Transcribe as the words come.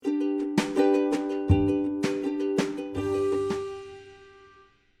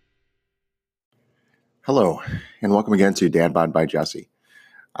Hello, and welcome again to Dad Bod by Jesse.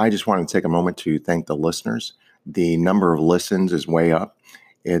 I just wanted to take a moment to thank the listeners. The number of listens is way up.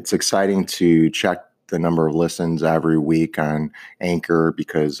 It's exciting to check the number of listens every week on Anchor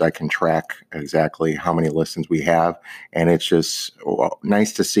because I can track exactly how many listens we have. And it's just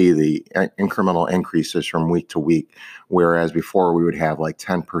nice to see the incremental increases from week to week. Whereas before we would have like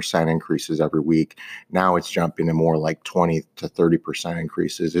 10% increases every week. Now it's jumping to more like 20 to 30%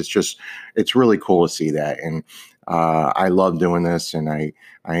 increases. It's really cool to see that. And I love doing this, and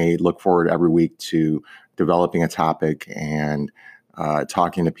I look forward every week to developing a topic and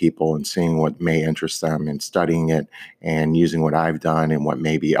talking to people and seeing what may interest them and studying it and using what I've done and what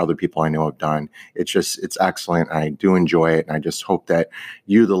maybe other people I know have done. It's excellent. I do enjoy it. And I just hope that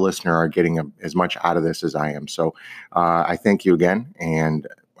you, the listener, are getting as much out of this as I am. So I thank you again. And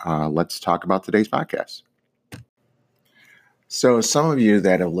let's talk about today's podcast. So some of you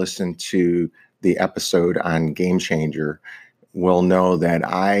that have listened to the episode on Game Changer will know that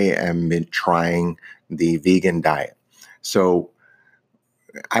I am trying the vegan diet. So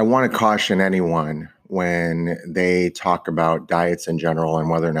I want to caution anyone when they talk about diets in general and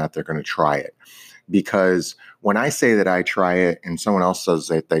whether or not they're going to try it. Because when I say that I try it and someone else says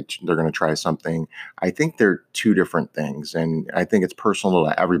that they're going to try something, I think they're two different things. And I think it's personal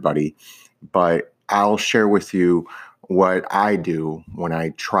to everybody. But I'll share with you what I do when I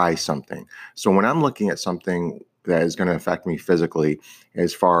try something. So when I'm looking at something that is going to affect me physically,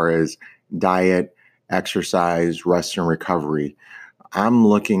 as far as diet, exercise, rest and recovery, I'm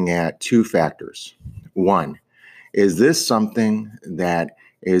looking at two factors. One, is this something that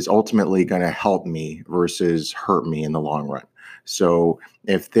is ultimately going to help me versus hurt me in the long run? So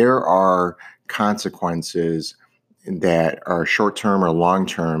if there are consequences that are short-term or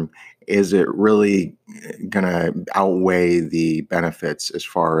long-term, is it really going to outweigh the benefits as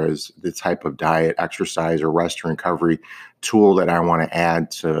far as the type of diet, exercise, or rest and recovery tool that I want to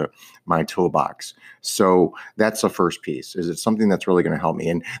add to my toolbox? So that's the first piece. Is it something that's really going to help me?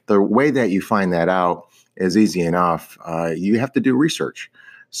 And the way that you find that out is easy enough. You have to do research.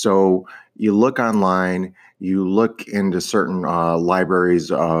 So you look online, you look into certain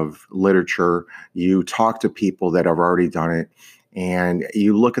libraries of literature, you talk to people that have already done it, and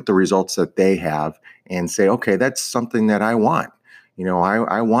you look at the results that they have and say, okay, that's something that I want.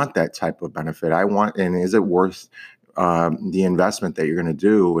 I want that type of benefit. And is it worth the investment that you're going to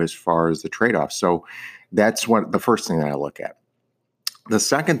do as far as the trade-off? So that's the first thing that I look at. The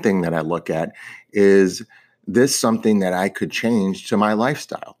second thing that I look at is this something that I could change to my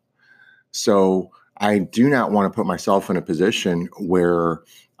lifestyle. So I do not want to put myself in a position where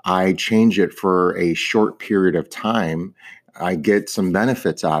I change it for a short period of time. I get some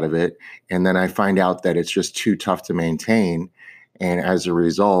benefits out of it, and then I find out that it's just too tough to maintain. And as a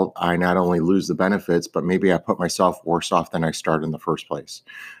result, I not only lose the benefits, but maybe I put myself worse off than I started in the first place.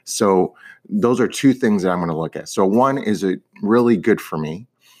 So those are two things that I'm going to look at. So one, is it really good for me?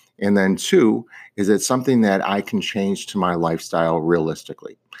 And then two, is it something that I can change to my lifestyle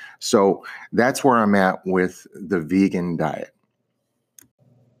realistically? So that's where I'm at with the vegan diet.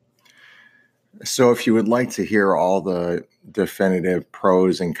 So if you would like to hear all the definitive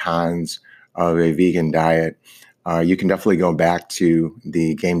pros and cons of a vegan diet, you can definitely go back to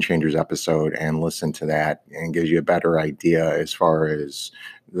the Game Changers episode and listen to that, and gives you a better idea as far as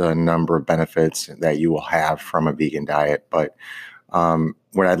the number of benefits that you will have from a vegan diet. But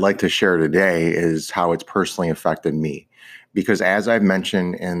what I'd like to share today is how it's personally affected me. Because as I've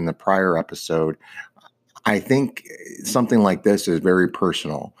mentioned in the prior episode, I think something like this is very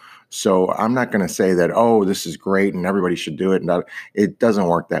personal. So I'm not going to say that, oh, this is great and everybody should do it. And it doesn't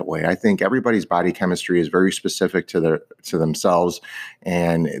work that way. I think everybody's body chemistry is very specific to themselves,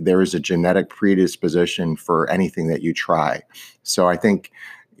 and there is a genetic predisposition for anything that you try. So I think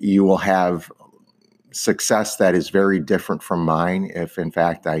you will have success that is very different from mine if, in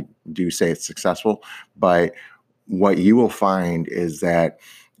fact, I do say it's successful. But what you will find is that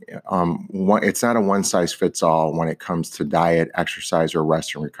it's not a one size fits all when it comes to diet, exercise, or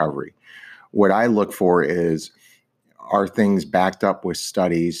rest and recovery. What I look for are things backed up with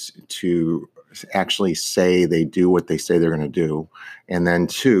studies to actually say they do what they say they're going to do? And then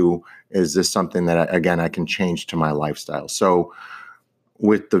two, is this something that, I can change to my lifestyle? So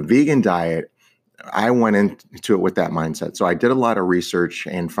with the vegan diet, I went into it with that mindset. So I did a lot of research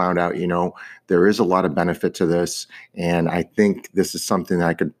and found out, there is a lot of benefit to this. And I think this is something that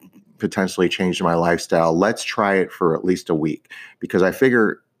I could potentially change my lifestyle. Let's try it for at least a week, because I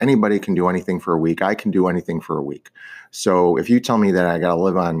figure anybody can do anything for a week. I can do anything for a week. So if you tell me that I got to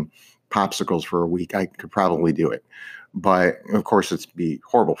live on popsicles for a week, I could probably do it. But of course, it'd be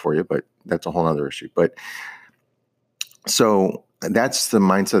horrible for you, but that's a whole other issue. But so that's the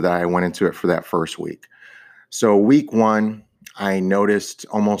mindset that I went into it for that first week. So week one, I noticed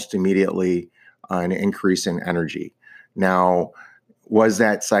almost immediately an increase in energy. Now, was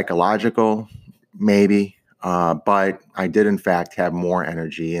that psychological? Maybe. But I did, in fact, have more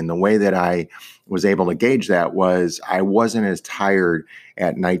energy. And the way that I was able to gauge that was I wasn't as tired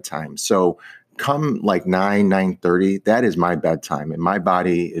at nighttime. So come like 9:30, that is my bedtime. And my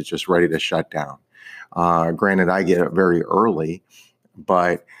body is just ready to shut down. Granted, I get up very early,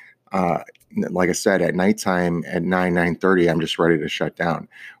 but like I said, at nighttime at 9:30, I'm just ready to shut down.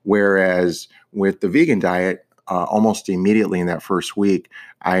 Whereas with the vegan diet, almost immediately in that first week,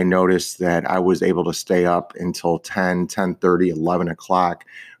 I noticed that I was able to stay up until 10, 10:30, 11 o'clock,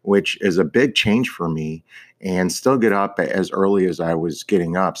 which is a big change for me, and still get up as early as I was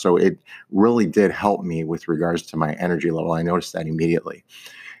getting up. So it really did help me with regards to my energy level. I noticed that immediately.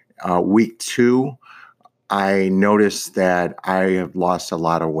 Week two, I noticed that I have lost a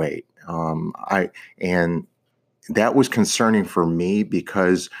lot of weight. And that was concerning for me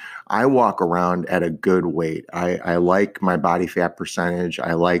because I walk around at a good weight. I like my body fat percentage.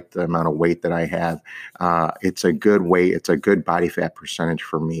 I like the amount of weight that I have. It's a good weight. It's a good body fat percentage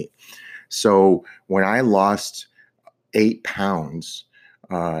for me. So when I lost 8 pounds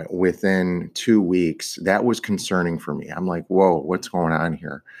within 2 weeks, that was concerning for me. I'm like, whoa, what's going on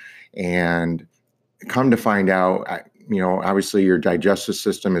here? And come to find out, obviously your digestive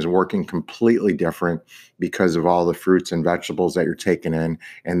system is working completely different because of all the fruits and vegetables that you're taking in.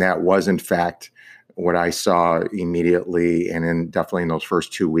 And that was, in fact, what I saw immediately and definitely in those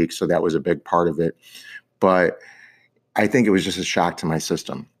first 2 weeks. So that was a big part of it. But I think it was just a shock to my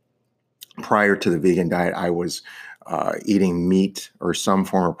system. Prior to the vegan diet, I was eating meat or some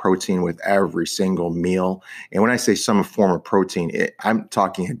form of protein with every single meal. And when I say some form of protein, I'm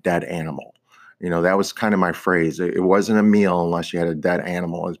talking a dead animal. That was kind of my phrase. It wasn't a meal unless you had a dead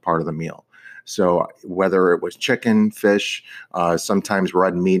animal as part of the meal. So whether it was chicken, fish, sometimes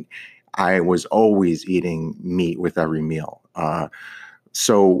red meat, I was always eating meat with every meal.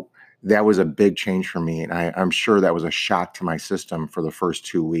 So that was a big change for me. And I'm sure that was a shock to my system for the first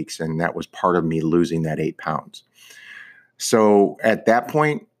 2 weeks. And that was part of me losing that 8 pounds. So at that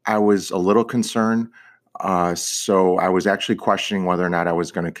point, I was a little concerned. So I was actually questioning whether or not I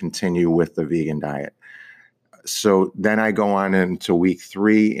was going to continue with the vegan diet. So then I go on into week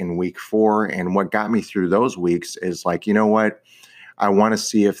 3 and week 4. And what got me through those weeks is like, you know what? I want to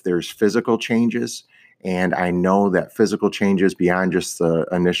see if there's physical changes. And I know that physical changes beyond just the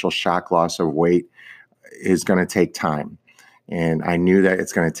initial shock loss of weight is going to take time. And I knew that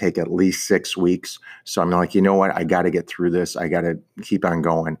it's going to take at least 6 weeks. So I'm like, you know what? I got to get through this. I got to keep on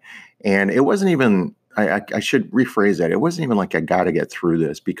going. And it wasn't even, I should rephrase that. It wasn't even like I got to get through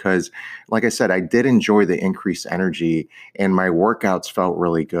this because, like I said, I did enjoy the increased energy and my workouts felt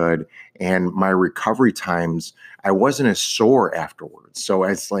really good. And my recovery times, I wasn't as sore afterwards. So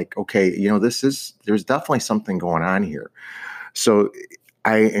it's like, okay, there's definitely something going on here. So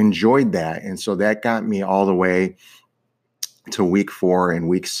I enjoyed that. And so that got me all the way to week 4 and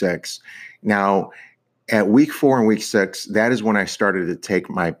week 6. Now, at week 4 and week 6, that is when I started to take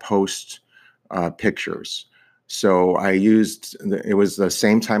my post pictures. So I it was the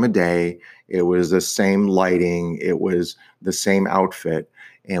same time of day. It was the same lighting. It was the same outfit.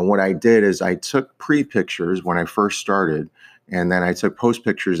 And what I did is I took pre-pictures when I first started, and then I took post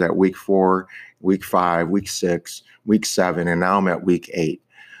pictures at week 4, week 5, week 6, week 7, and now I'm at week 8.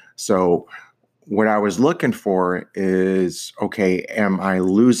 So what I was looking for is, okay, am I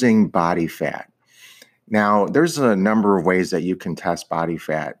losing body fat? Now, there's a number of ways that you can test body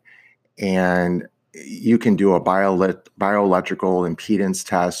fat. And you can do a bioelectrical impedance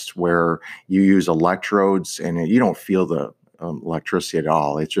test where you use electrodes and you don't feel the electricity at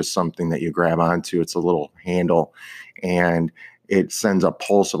all. It's just something that you grab onto. It's a little handle and it sends a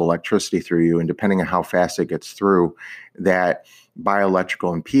pulse of electricity through you. And depending on how fast it gets through, that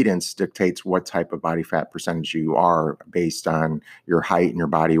bioelectrical impedance dictates what type of body fat percentage you are based on your height and your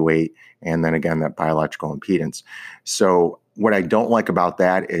body weight. And then again, that bioelectrical impedance. So what I don't like about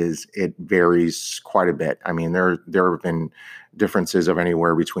that is it varies quite a bit. I mean, there have been differences of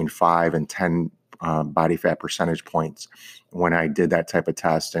anywhere between 5 and 10 body fat percentage points when I did that type of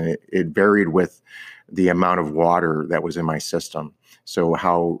test. And it varied with the amount of water that was in my system. So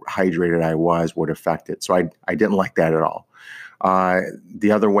how hydrated I was would affect it. So I didn't like that at all.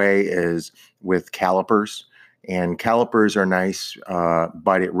 The other way is with calipers. And calipers are nice,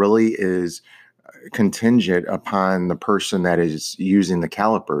 but it really is contingent upon the person that is using the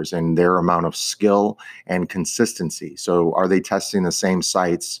calipers and their amount of skill and consistency. So are they testing the same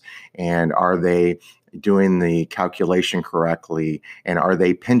sites, and are they doing the calculation correctly, and are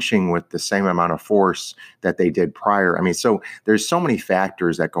they pinching with the same amount of force that they did prior? I mean, so there's so many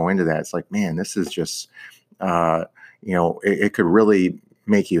factors that go into that. It's like, man, this is just, it could really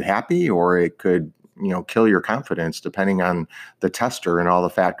make you happy, or it could, kill your confidence depending on the tester and all the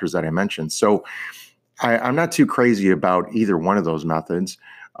factors that I mentioned. So I'm not too crazy about either one of those methods,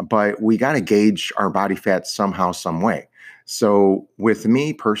 but we got to gauge our body fat somehow, some way. So with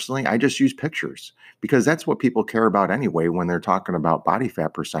me personally, I just use pictures because that's what people care about anyway when they're talking about body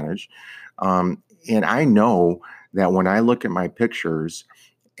fat percentage. And I know that when I look at my pictures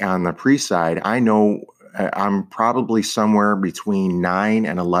on the pre side, I know I'm probably somewhere between 9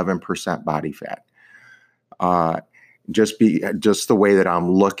 and 11% body fat. Uh, just the way that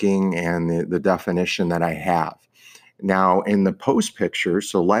I'm looking and the definition that I have. Now in the post picture,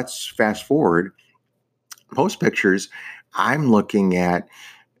 so let's fast forward. Post pictures, I'm looking at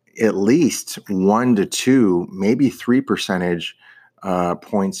least 1 to 2, maybe 3 percentage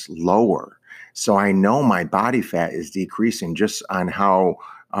points lower. So I know my body fat is decreasing just on how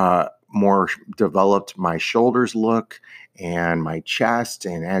more developed my shoulders look and my chest.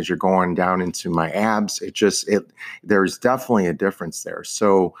 And as you're going down into my abs, there's definitely a difference there.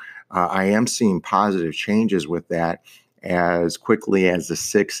 So I am seeing positive changes with that as quickly as the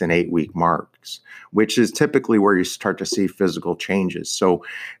 6 and 8 week marks, which is typically where you start to see physical changes. So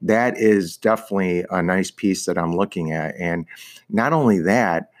that is definitely a nice piece that I'm looking at. And not only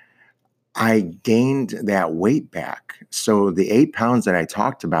that, I gained that weight back. So the 8 pounds that I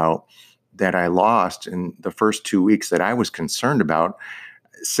talked about that I lost in the first 2 weeks that I was concerned about,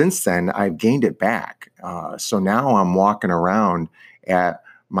 since then, I've gained it back. So now I'm walking around at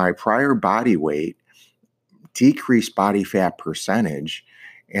my prior body weight, decreased body fat percentage.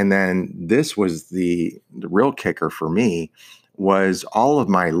 And then this was the real kicker for me, was all of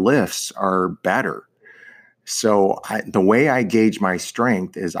my lifts are better. So the way I gauge my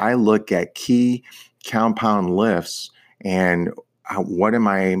strength is I look at key compound lifts and what am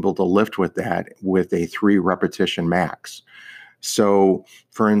I able to lift with that with a 3 repetition max. So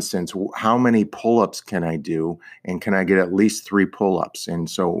for instance, how many pull-ups can I do, and can I get at least 3 pull-ups? And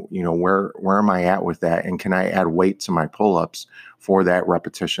so, where am I at with that? And can I add weight to my pull-ups for that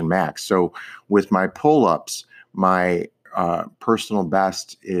repetition max? So with my pull-ups, my personal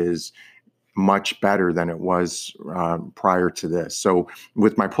best is much better than it was prior to this. So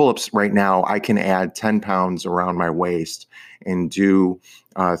with my pull-ups right now, I can add 10 pounds around my waist and do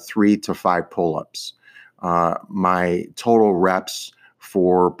 3 to 5 pull-ups. My total reps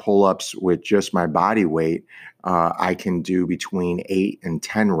for pull-ups with just my body weight, I can do between 8 and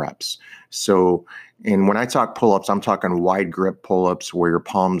 10 reps. So, and when I talk pull-ups, I'm talking wide grip pull-ups where your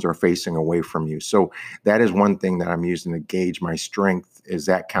palms are facing away from you. So that is one thing that I'm using to gauge my strength, is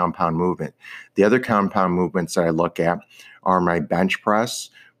that compound movement. The other compound movements that I look at are my bench press,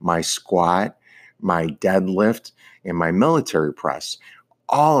 my squat, my deadlift, and my military press.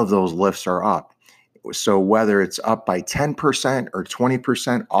 All of those lifts are up. So whether it's up by 10% or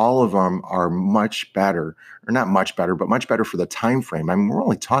 20%, all of them are much better, or not much better, but much better for the time frame. I mean, we're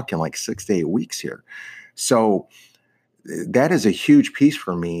only talking like 6 to 8 weeks here. So that is a huge piece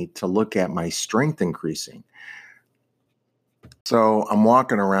for me to look at my strength increasing. So I'm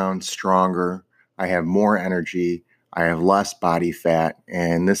walking around stronger. I have more energy. I have less body fat.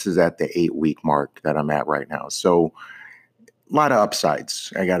 And this is at the 8-week mark that I'm at right now. So a lot of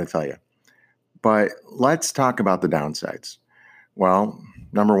upsides, I got to tell you. But let's talk about the downsides. Well,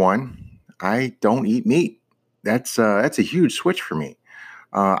 number one, I don't eat meat. That's a huge switch for me.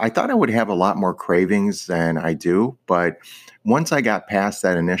 I thought I would have a lot more cravings than I do, but once I got past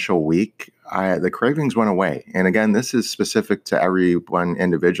that initial week, the cravings went away. And again, this is specific to everyone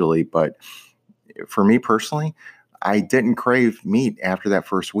individually, but for me personally, I didn't crave meat after that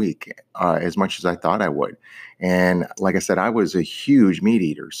first week as much as I thought I would. And like I said, I was a huge meat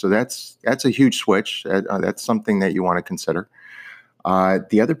eater. So that's a huge switch. That's something that you want to consider.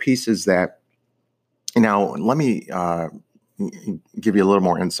 The other piece is that, now let me give you a little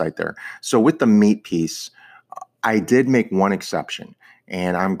more insight there. So with the meat piece, I did make one exception,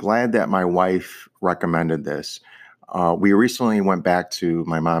 and I'm glad that my wife recommended this. We recently went back to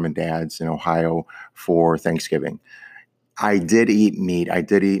my mom and dad's in Ohio for Thanksgiving. I did eat meat. I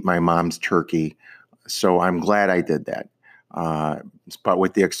did eat my mom's turkey. So I'm glad I did that. But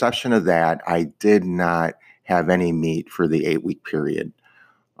with the exception of that, I did not have any meat for the 8-week period.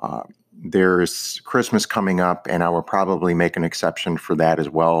 there's Christmas coming up, and I will probably make an exception for that as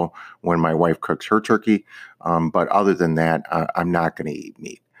well when my wife cooks her turkey. But other than that, I'm not going to eat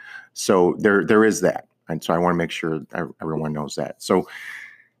meat. So there is that. And so I want to make sure everyone knows that. So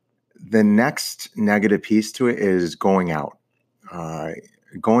the next negative piece to it is going out. Uh,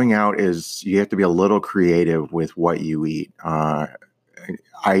 Going out is you have to be a little creative with what you eat. I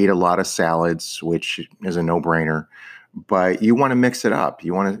eat a lot of salads, which is a no-brainer, but you want to mix it up.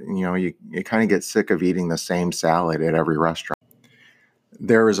 You want to, you kind of get sick of eating the same salad at every restaurant.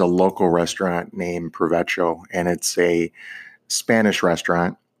 There is a local restaurant named Provecho, and it's a Spanish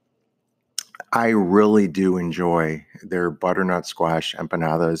restaurant. I really do enjoy their butternut squash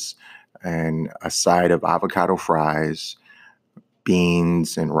empanadas and a side of avocado fries,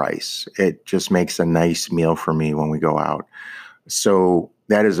 beans, and rice. It just makes a nice meal for me when we go out. So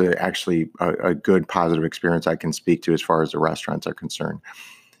that is actually a good positive experience I can speak to as far as the restaurants are concerned.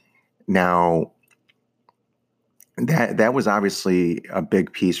 Now, that was obviously a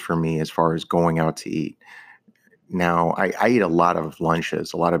big piece for me as far as going out to eat. Now, I eat a lot of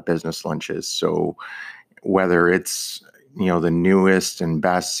lunches, a lot of business lunches. So whether it's the newest and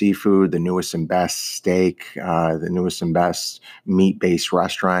best seafood, the newest and best steak, the newest and best meat-based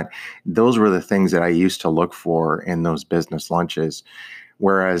restaurant, those were the things that I used to look for in those business lunches.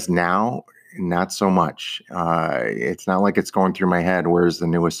 Whereas now, not so much. It's not like it's going through my head, where's the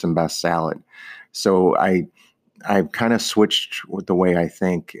newest and best salad? So I've kind of switched with the way I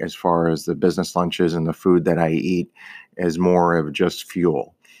think as far as the business lunches and the food that I eat as more of just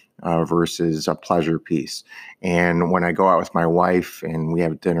fuel. Versus a pleasure piece. And when I go out with my wife and we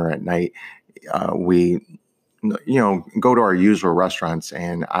have dinner at night, we go to our usual restaurants,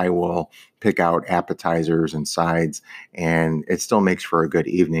 and I will pick out appetizers and sides, and it still makes for a good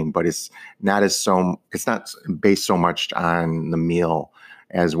evening, but it's not based so much on the meal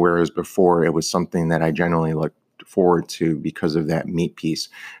as whereas before it was something that I generally looked forward to because of that meat piece.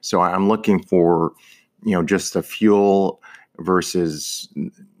 So I'm looking for just the fuel versus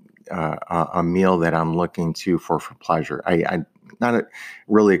a meal that I'm looking to for pleasure. I not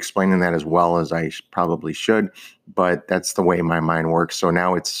really explaining that as well as I probably should, but that's the way my mind works. So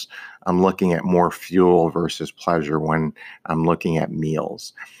now I'm looking at more fuel versus pleasure when I'm looking at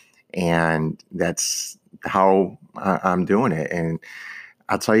meals, and that's how I'm doing it. And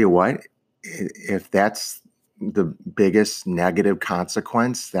I'll tell you what, if that's the biggest negative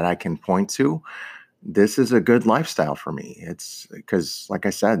consequence that I can point to, this is a good lifestyle for me. It's because, like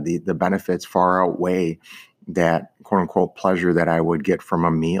I said, the benefits far outweigh that quote unquote pleasure that I would get from a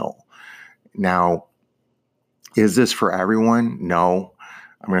meal. Now, is this for everyone? No.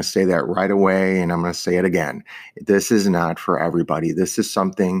 I'm going to say that right away, and I'm going to say it again. This is not for everybody. This is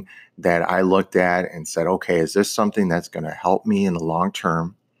something that I looked at and said, okay, is this something that's going to help me in the long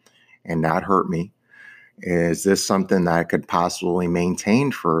term and not hurt me? Is this something that I could possibly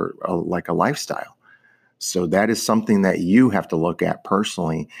maintain for a lifestyle? So that is something that you have to look at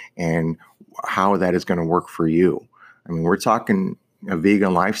personally and how that is going to work for you. I mean, we're talking a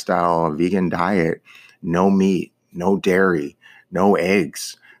vegan lifestyle, a vegan diet, no meat, no dairy, no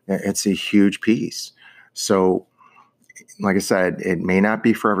eggs. It's a huge piece. So, like I said, it may not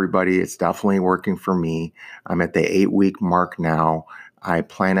be for everybody. It's definitely working for me. I'm at the 8-week mark now. I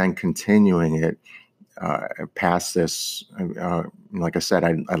plan on continuing it past this. Like I said,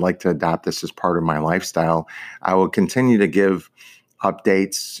 I'd like to adopt this as part of my lifestyle. I will continue to give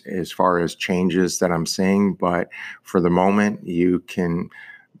updates as far as changes that I'm seeing, but for the moment, you can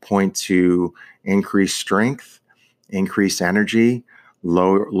point to increased strength, increased energy,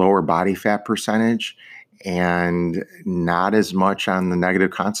 lower body fat percentage, and not as much on the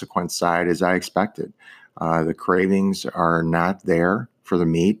negative consequence side as I expected. The cravings are not there for the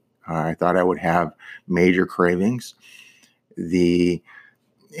meat. I thought I would have major cravings. The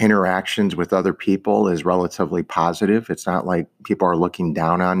interactions with other people is relatively positive. It's not like people are looking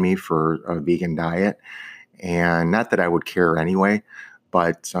down on me for a vegan diet. And not that I would care anyway,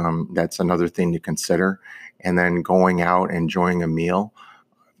 but that's another thing to consider. And then going out, enjoying a meal,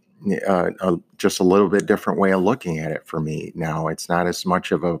 just a little bit different way of looking at it for me now. It's not as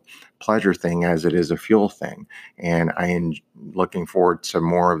much of a pleasure thing as it is a fuel thing, and I am looking forward to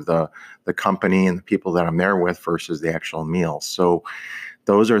more of the company and the people that I'm there with versus the actual meal. So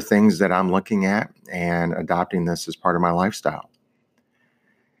those are things that I'm looking at and adopting this as part of my lifestyle.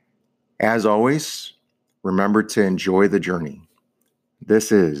 As always, remember to enjoy the journey.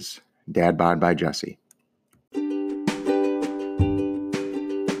 This is Dad Bod by Jesse.